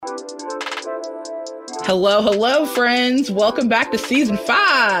Hello, hello, friends. Welcome back to season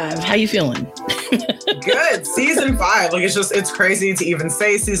 5. How you feeling? Good. Season 5. Like, it's crazy to even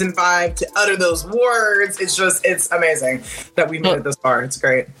say season 5, to utter those words. It's amazing that we made it this far. It's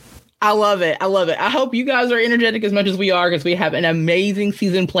great. I love it. I hope you guys are energetic as much as we are, because we have an amazing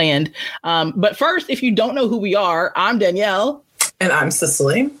season planned. But first, if you don't know who we are, I'm Danielle. And I'm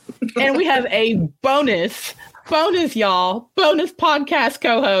Cicely. And we have a bonus, y'all. Bonus podcast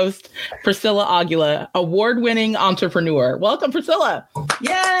co-host, Priscilla Aguila, award-winning entrepreneur. Welcome, Priscilla.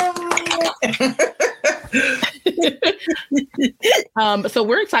 Yay! So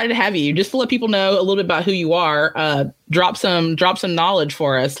we're excited to have you. Just to let people know a little bit about who you are, drop some knowledge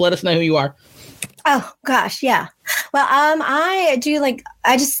for us. Let us know who you are. Oh gosh, yeah. Well, I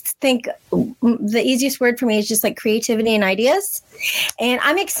just think the easiest word for me is just like creativity and ideas. And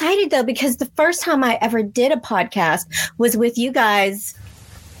I'm excited though, because the first time I ever did a podcast was with you guys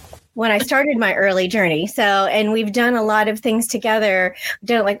when I started my early journey. So, and we've done a lot of things together.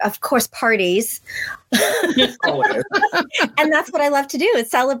 Done, like, of course, parties. Always. And that's what I love to do, is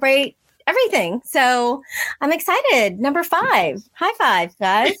celebrate everything. So I'm excited. Number 5. High five,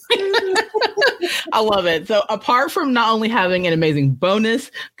 guys. I love it. So apart from not only having an amazing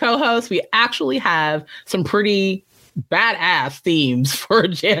bonus co-host, we actually have some pretty badass themes for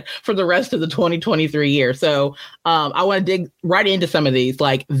the rest of the 2023 year. So I want to dig right into some of these,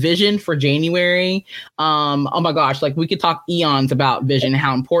 like vision for January. Oh my gosh, like we could talk eons about vision,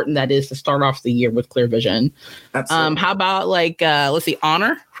 how important that is to start off the year with clear vision. Absolutely. How about let's see,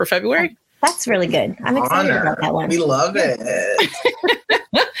 honor for February? That's really good. I'm excited about that one. We love it.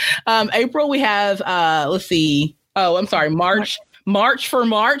 April, we have let's see. Oh, I'm sorry, March for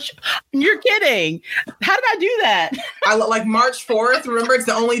March. You're kidding. How did I do that? I like March 4th. Remember, it's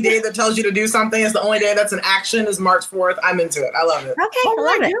the only day that tells you to do something. It's the only day that's an action is March 4th. I'm into it. I love it. Okay, I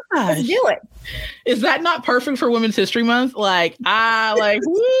love it. Let's do it. Is that not perfect for Women's History Month? Woo.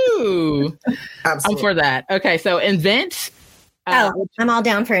 Absolutely. I'm for that. Okay, so invent. I'm all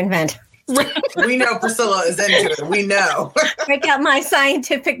down for invent. We know Priscilla is into it. We know. Break out my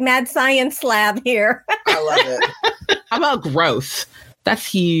scientific mad science lab here. I love it. How about growth? That's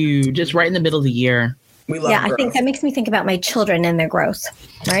huge. Just right in the middle of the year. We love growth. I think that makes me think about my children and their growth.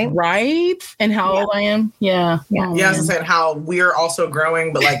 Right? And how old I am. Yeah. Oh, yeah, I was saying how we're also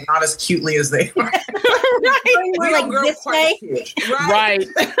growing, but like not as cutely as they are. Right. We're like this way. Right.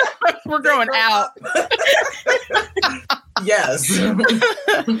 We're growing out. Yes.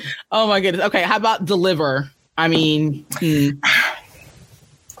 Oh my goodness. Okay. How about deliver? I mean,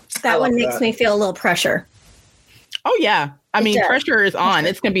 that one makes me feel a little pressure. Oh yeah. I mean, pressure is on.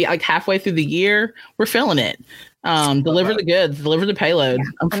 It's going to be like halfway through the year. We're feeling it. Deliver the goods, deliver the payload. Yeah,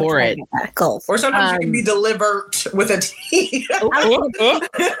 I'm for it. Goals. Or sometimes it can be delivered with a T. First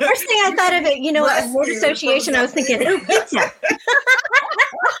thing I thought of it, word association, I was thinking, ooh, pizza.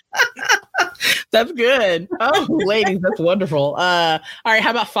 That's good. Oh, ladies, that's wonderful. All right,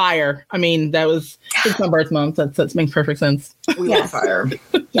 how about fire? I mean, it's my birth month. That makes perfect sense. We love fire.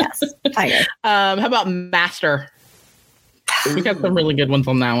 Yes, fire. How about master? We got some really good ones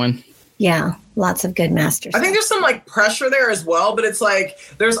on that one. Yeah, lots of good masters. I think there's some like pressure there as well, but it's like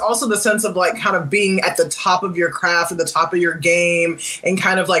there's also the sense of like kind of being at the top of your craft, at the top of your game, and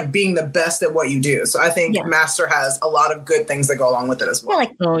kind of like being the best at what you do. So I think master has a lot of good things that go along with it as well. Yeah,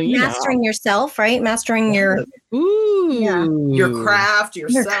 like mastering yourself, right? Mastering your your craft,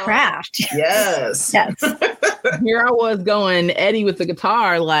 yourself. Your craft. Yes. Yes. Here I was going Eddie with the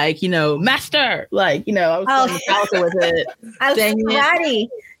guitar, master, I was going Metallica with it. I was ready.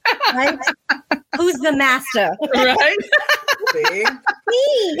 Right? Who's the master? Right? Me.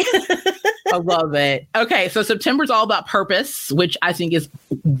 I love it. Okay, so September's all about purpose, which I think is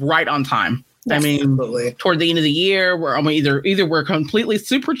right on time. Yes. I mean, absolutely. Toward the end of the year, we're either we're completely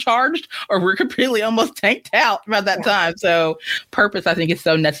supercharged or we're completely almost tanked out about that time. So purpose, I think, is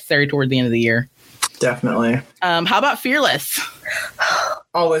so necessary toward the end of the year. Definitely. How about fearless?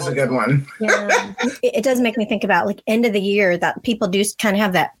 Always a good one. Yeah. It does make me think about like end of the year that people do kind of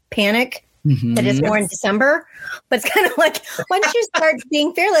have that panic that is more in December, but it's kind of like once you start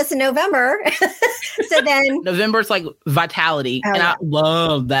being fearless in November, so then November's like vitality. And I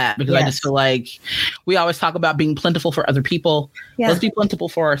love that because I just feel like we always talk about being plentiful for other people. Yeah. Let's be plentiful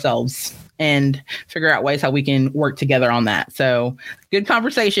for ourselves and figure out ways how we can work together on that. So good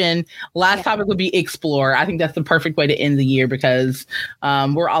conversation. Last topic would be explore. I think that's the perfect way to end the year because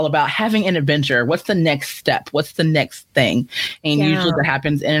we're all about having an adventure. What's the next step? What's the next thing? And usually that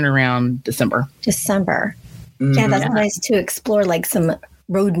happens in and around December. Mm-hmm. Yeah, that's nice to explore like some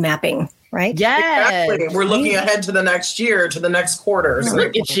road mapping. right? Yes. Exactly. We're looking ahead to the next year, to the next quarter. So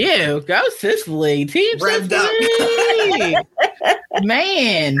look at you. Go Cicely. Team revved Cicely.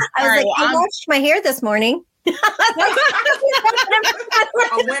 Man. I was I washed my hair this morning. A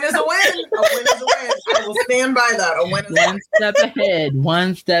win is a win. A win is a win. I will stand by that. A win is one step ahead.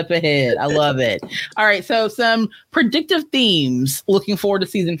 One step ahead. I love it. All right. So some predictive themes looking forward to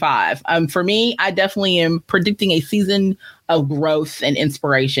season 5. For me, I definitely am predicting a season of growth and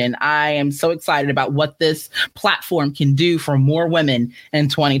inspiration. I am so excited about what this platform can do for more women in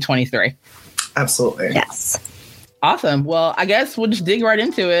 2023. Absolutely. Yes. Awesome. Well, I guess we'll just dig right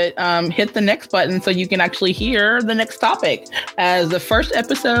into it. Hit the next button so you can actually hear the next topic as the first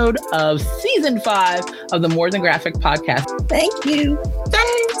episode of season 5 of the More Than Graphic podcast. Thank you.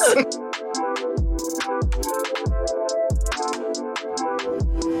 Thanks.